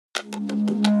There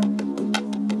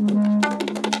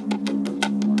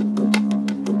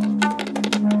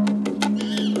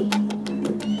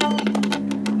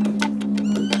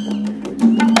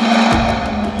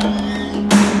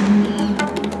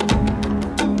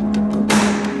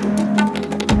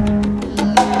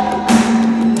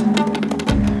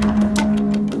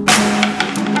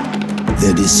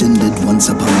descended once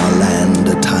upon our land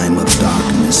a time of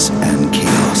darkness and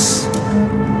chaos.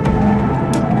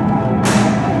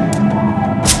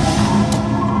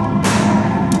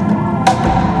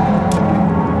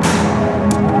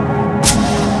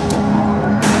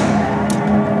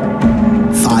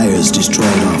 Fires destroyed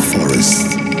our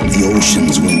forests, the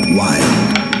oceans went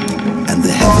wild, and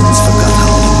the heavens forgot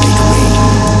how to make rain.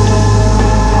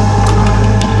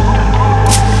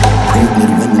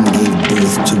 Pregnant women gave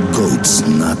birth to goats,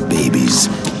 not babies.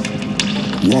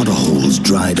 Waterholes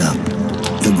dried up.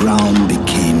 The ground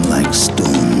became like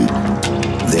stone.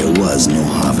 There was no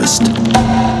harvest.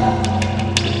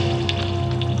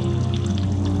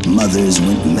 Mothers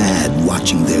went mad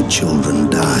watching their children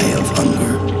die of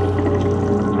hunger.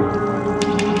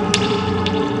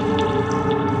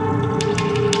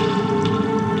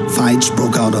 Fights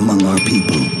broke out among our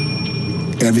people.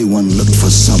 Everyone looked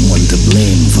for someone to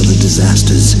blame for the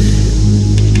disasters.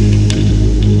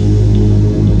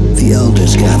 The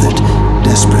elders gathered,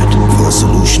 desperate for a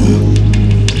solution.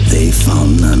 They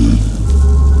found none,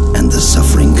 and the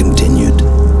suffering continued.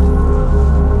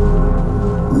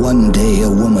 One day a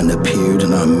woman appeared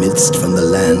in our midst from the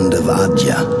land of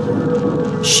Adya.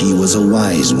 She was a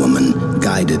wise woman,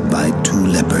 guided by 2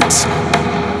 leopards.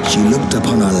 She looked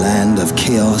upon our land of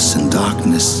chaos and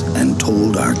darkness and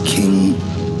told our king,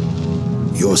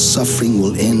 "Your suffering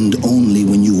will end only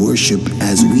when you worship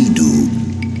as we do,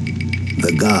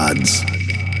 the gods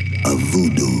of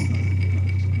Voodoo."